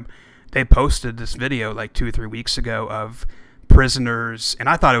Instagram, they posted this video like 2 or 3 weeks ago of prisoners, and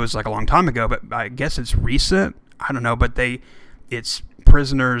I thought it was like a long time ago, but I guess it's recent. I don't know, but it's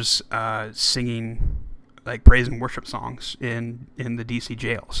prisoners singing like praise and worship songs in the DC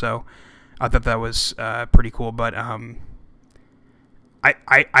jail. So I thought that was pretty cool. But I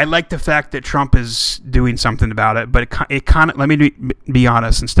like the fact that Trump is doing something about it, but it kind of, let me be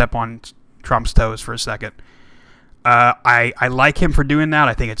honest and step on Trump's toes for a second. I like him for doing that.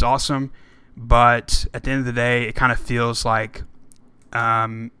 I think it's awesome, but at the end of the day, it kind of feels like,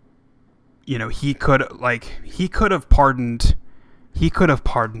 you know, he could have pardoned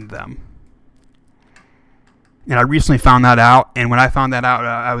them. And I recently found that out, and when I found that out,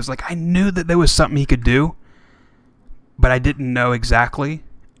 I was like, I knew that there was something he could do, but I didn't know exactly.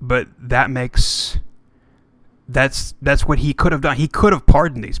 But that's what he could have done. He could have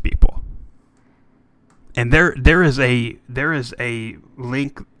pardoned these people. And there is a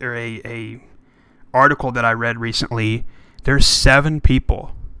link, or a article that I read recently. There's 7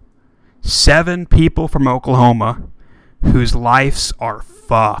 people from Oklahoma whose lives are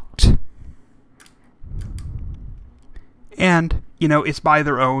fucked. And, you know, it's by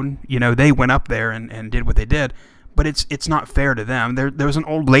their own, you know, they went up there and did what they did, but it's not fair to them. There was an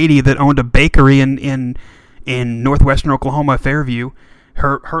old lady that owned a bakery in northwestern Oklahoma, Fairview.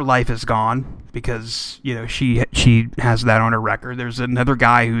 Her life is gone because, you know, she has that on her record. There's another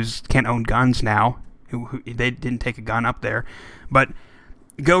guy who can't own guns now. Who they didn't take a gun up there, but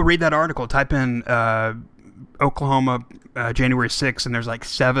go read that article. Type in Oklahoma January 6th, and there's like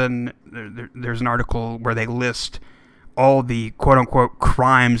 7. There's an article where they list all the quote unquote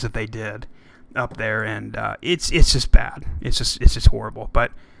crimes that they did up there, and it's just bad. It's just horrible.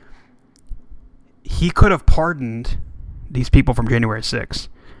 But he could have pardoned these people from January 6th,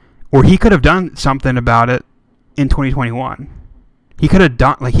 or he could have done something about it in 2021. He could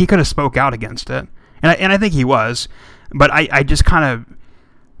have spoke out against it, and I think he was, but I just kind of,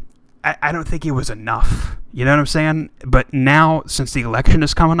 I don't think it was enough. You know what I'm saying? But now, since the election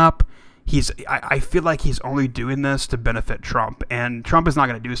is coming up, I feel like he's only doing this to benefit Trump, and Trump is not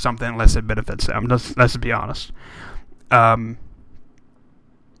going to do something unless it benefits him. Let's be honest. I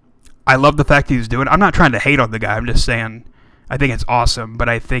love the fact he's doing it. I'm not trying to hate on the guy. I'm just saying I think it's awesome, but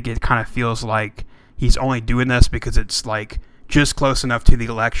I think it kind of feels like he's only doing this because it's like just close enough to the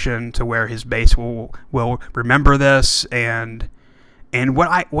election to where his base will remember this. And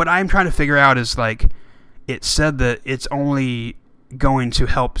what I'm trying to figure out is, like, it said that it's only going to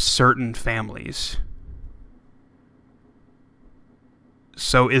help certain families.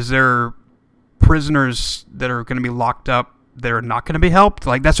 So is there prisoners that are going to be locked up that are not going to be helped?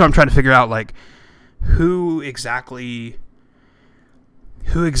 Like, that's what I'm trying to figure out. Like, who exactly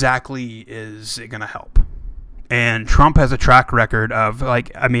is it going to help? And Trump has a track record of,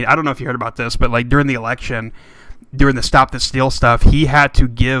 like, I mean, I don't know if you heard about this, but like during the election, during the Stop the Steal stuff, he had to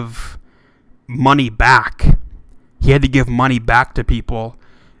give money back. He had to give money back to people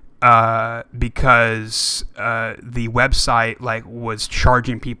because the website, like, was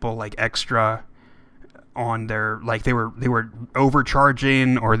charging people like extra on their, like, they were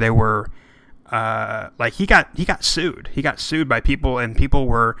overcharging, or they were like, he got sued. He got sued by people, and people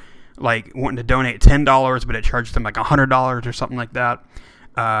were like wanting to donate $10, but it charged them like $100 or something like that.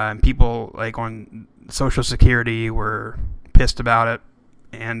 And people like on Social Security were pissed about it.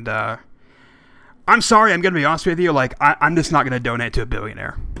 And I'm sorry, I'm going to be honest with you. Like, I'm just not going to donate to a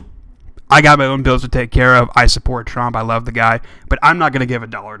billionaire. I got my own bills to take care of. I support Trump. I love the guy, but I'm not going to give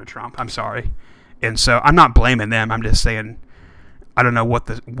 $1 to Trump. I'm sorry. And so I'm not blaming them. I'm just saying, I don't know what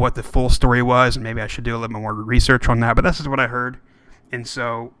the full story was, and maybe I should do a little bit more research on that. But this is what I heard. And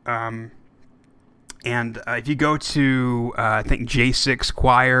so, if you go to, I think,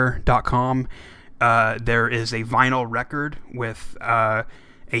 j6choir.com, there is a vinyl record with a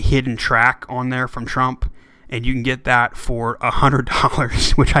hidden track on there from Trump, and you can get that for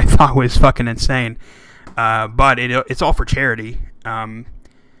 $100, which I thought was fucking insane. But it's all for charity.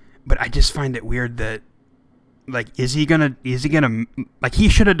 But I just find it weird that, like, is he gonna, like, he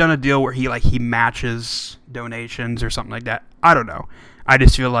should have done a deal where he matches donations or something like that. I don't know. I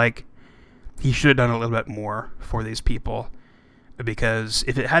just feel like he should have done a little bit more for these people, because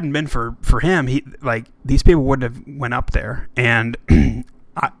if it hadn't been for him, these people wouldn't have went up there. And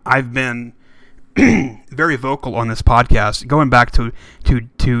I've been very vocal on this podcast, going back to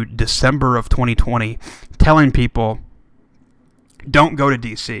December of 2020, telling people, don't go to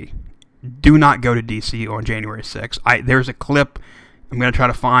DC. Do not go to DC on January 6th. There's a clip I'm going to try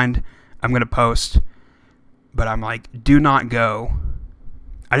to find. I'm going to post. But I'm like, do not go.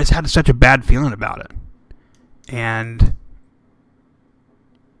 I just had such a bad feeling about it. And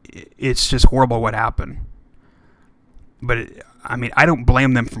it's just horrible what happened. But, I don't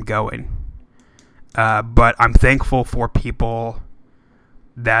blame them from going. But I'm thankful for people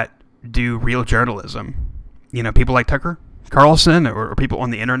that do real journalism. You know, people like Tucker Carlson, or people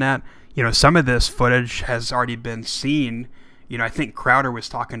on the internet. You know, some of this footage has already been seen. You know, I think Crowder was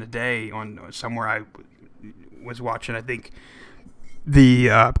talking today on somewhere I was watching. I think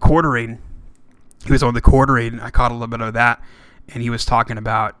the quartering. He was on the quartering. I caught a little bit of that, and he was talking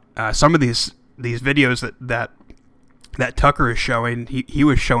about some of these videos that Tucker is showing. He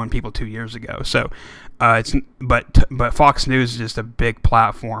was showing people 2 years ago. So but Fox News is just a big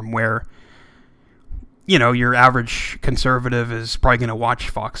platform where, you know, your average conservative is probably going to watch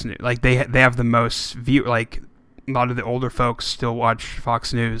Fox News. Like, they have the most view. Like, a lot of the older folks still watch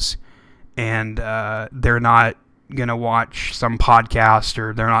Fox News, and they're not going to watch some podcast,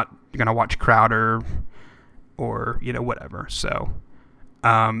 or they're not going to watch Crowder, or, you know, whatever. So,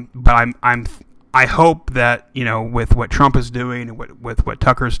 but I hope that, you know, with what Trump is doing and with what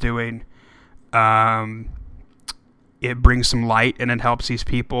Tucker's doing, it brings some light and it helps these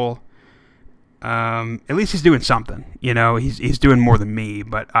people. At least he's doing something, you know. He's doing more than me,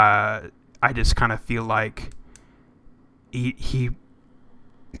 but I just kind of feel like he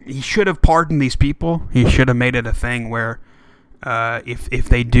should have pardoned these people. He should have made it a thing where if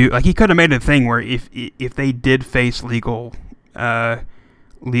they do, like, he could have made it a thing where if they did face legal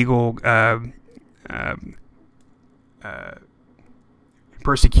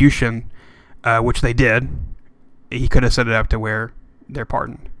persecution, which they did, he could have set it up to where they're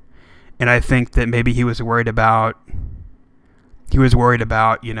pardoned. And I think that maybe he was worried about,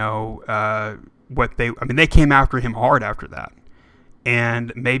 you know, what they came after him hard after that.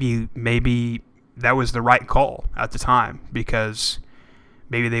 And maybe that was the right call at the time, because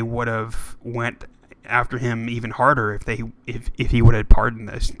maybe they would have went after him even harder if he would have pardoned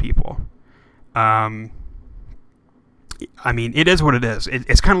those people. It is what it is.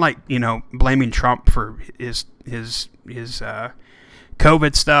 It's kind of like, you know, blaming Trump for his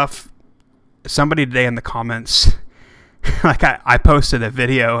COVID stuff. somebody today in the comments, like I posted a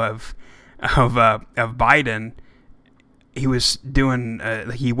video of Biden. He was doing.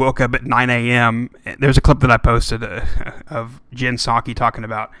 He woke up at 9 a.m. There's a clip that I posted of Jen Psaki talking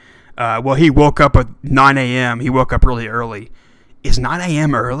about. Well, he woke up at 9 a.m. He woke up really early. Is 9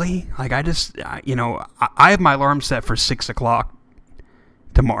 a.m. early? Like I have my alarm set for 6 o'clock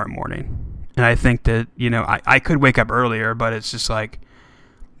tomorrow morning, and I think that I could wake up earlier, but it's just like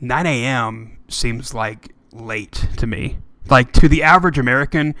 9 a.m. seems like late to me. Like to the average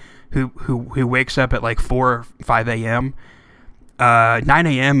American who wakes up at like 4 or 5 a.m., 9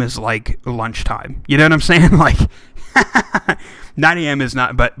 a.m. is like lunchtime. You know what I'm saying? Like 9 a.m. is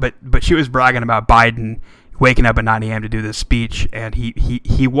not. But she was bragging about Biden waking up at 9 a.m. to do this speech, and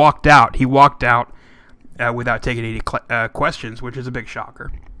he walked out. He walked out without taking any questions, which is a big shocker.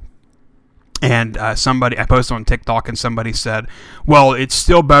 And I posted on TikTok, and somebody said, "Well, it's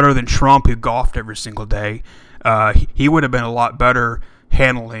still better than Trump, who golfed every single day. He would have been a lot better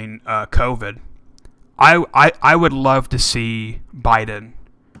handling COVID." I would love to see Biden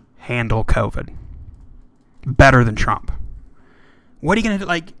handle COVID better than Trump. What are you gonna do?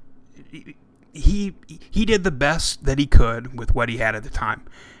 Like, he did the best that he could with what he had at the time.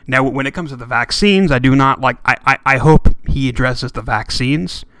 Now, when it comes to the vaccines, I do not like. I hope he addresses the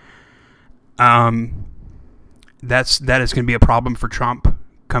vaccines. That is going to be a problem for Trump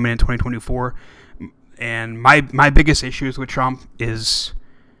coming in 2024. And my biggest issues with Trump is,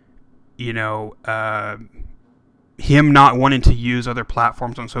 him not wanting to use other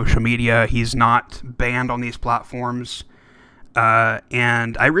platforms on social media. He's not banned on these platforms.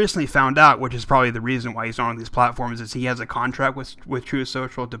 And I recently found out, which is probably the reason why he's not on these platforms, is he has a contract with Truth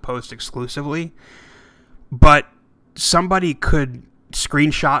Social to post exclusively. But somebody could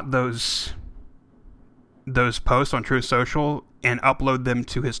screenshot those posts on Truth Social and upload them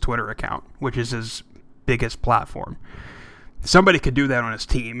to his Twitter account, which is his biggest platform. Somebody could do that on his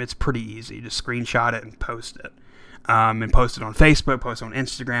team. It's pretty easy. Just screenshot it and post it. And post it on Facebook, post it on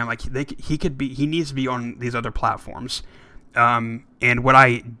Instagram. Like he needs to be on these other platforms. And what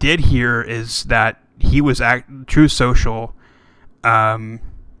I did hear is that he was at Truth Social a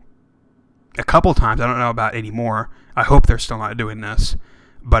couple times. I don't know about anymore. I hope they're still not doing this.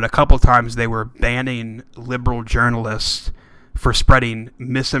 But a couple times they were banning liberal journalists for spreading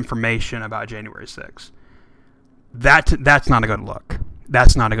misinformation about January 6th. That's not a good look.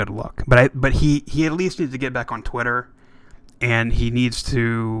 That's not a good look. But he at least needs to get back on Twitter, and he needs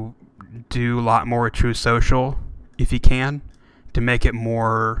to do a lot more with Truth Social if he can, to make it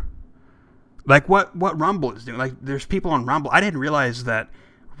more like what Rumble is doing. Like, there's people on Rumble. I didn't realize that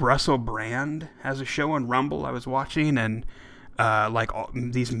Russell Brand has a show on Rumble I was watching, and like all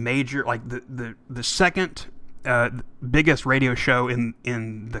these major, like the second biggest radio show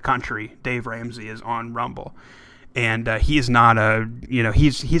in the country, Dave Ramsey, is on Rumble. And he's not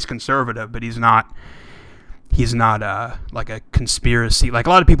he's conservative, but he's not like a conspiracy. Like, a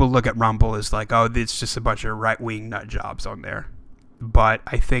lot of people look at Rumble as like, oh, it's just a bunch of right-wing nut jobs on there. But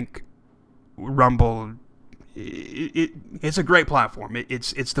I think Rumble, it's a great platform.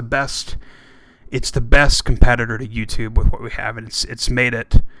 It's the best competitor to YouTube with what we have, and it's made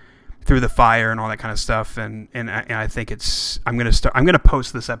it through the fire and all that kind of stuff. And I think I'm gonna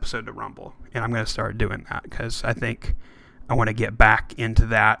post this episode to Rumble, and I'm gonna start doing that because I think I want to get back into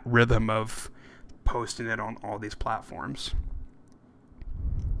that rhythm of posting it on all these platforms.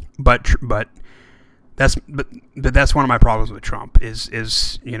 But that's one of my problems with Trump is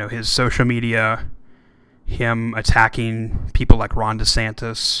his social media, him attacking people like Ron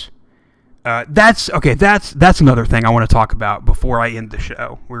DeSantis. That's another thing I want to talk about before I end the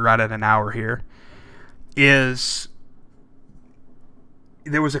show. We're right at an hour here. Is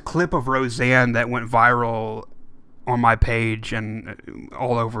there was a clip of Roseanne that went viral on my page and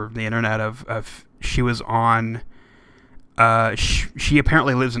all over the internet of she was on. She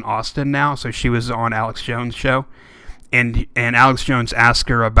apparently lives in Austin now, so she was on Alex Jones' show, and Alex Jones asked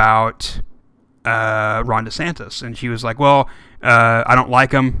her about Ron DeSantis, and she was like, "Well, I don't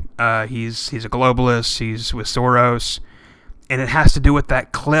like him. He's a globalist. He's with Soros," and it has to do with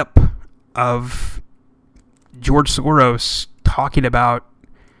that clip of George Soros talking about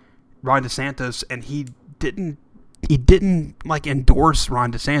Ron DeSantis, and he didn't like endorse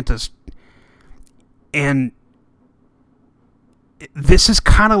Ron DeSantis, and this is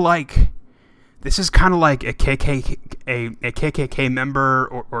kind of like a KKK member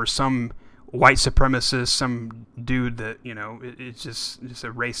or some white supremacist, some dude that it's just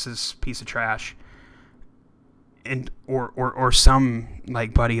a racist piece of trash, and or some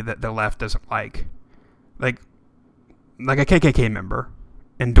like buddy that the left doesn't like a KKK member,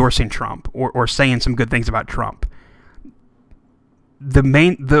 endorsing Trump or saying some good things about Trump.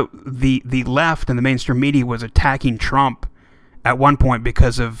 The left and the mainstream media was attacking Trump at one point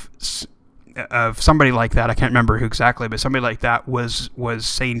because of somebody like that. I can't remember who exactly, but somebody like that was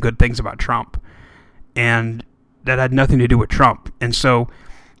saying good things about Trump, and that had nothing to do with Trump. And so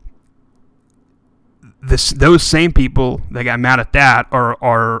those same people that got mad at that are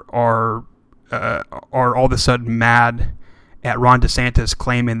all of a sudden mad at Ron DeSantis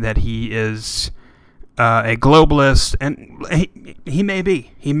claiming that he is a globalist, and he may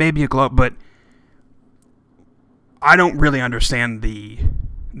be a but I don't really understand the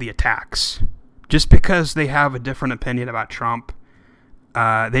attacks. Just because they have a different opinion about Trump,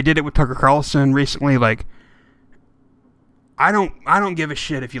 they did it with Tucker Carlson recently. Like, I don't give a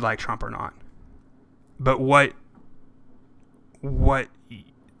shit if you like Trump or not. But what Ron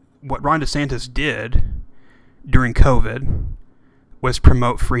DeSantis did during COVID was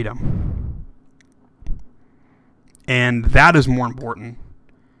promote freedom. And that is more important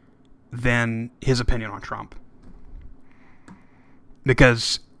than his opinion on Trump.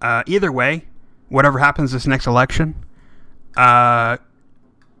 Because either way, whatever happens this next election, it's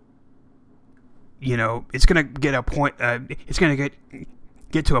going to get a point. It's going to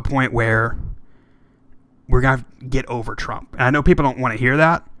get to a point where we're going to get over Trump. And I know people don't want to hear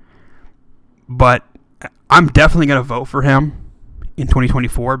that, but I'm definitely going to vote for him in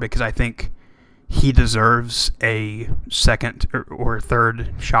 2024 because I think he deserves a second or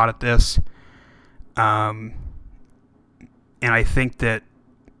third shot at this. And I think that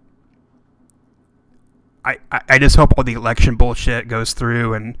I just hope all the election bullshit goes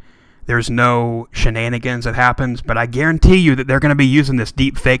through and there's no shenanigans that happens. But I guarantee you that they're going to be using this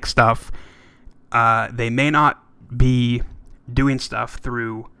deep fake stuff. They may not be doing stuff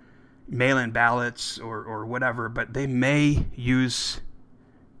through mail-in ballots or whatever, but they may use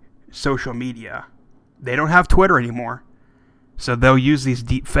social media. They don't have Twitter anymore, so they'll use these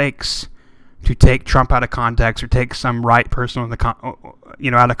deep fakes to take Trump out of context or take some right person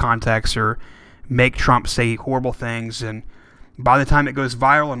out of context or make Trump say horrible things. And by the time it goes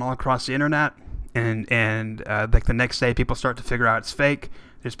viral and all across the internet, and like the next day people start to figure out it's fake,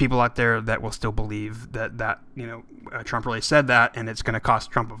 there's people out there that will still believe that Trump really said that, and it's going to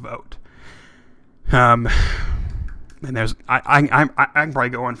cost Trump a vote. And there's I can probably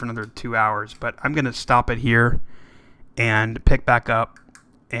go on for another 2 hours, but I'm going to stop it here and pick back up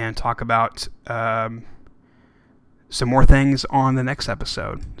and talk about some more things on the next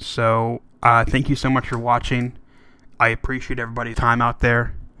episode. So thank you so much for watching. I appreciate everybody's time out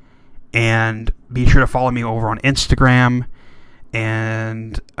there, and be sure to follow me over on Instagram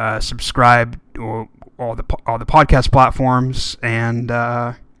and subscribe to all the podcast platforms. And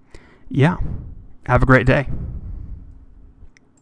yeah, have a great day.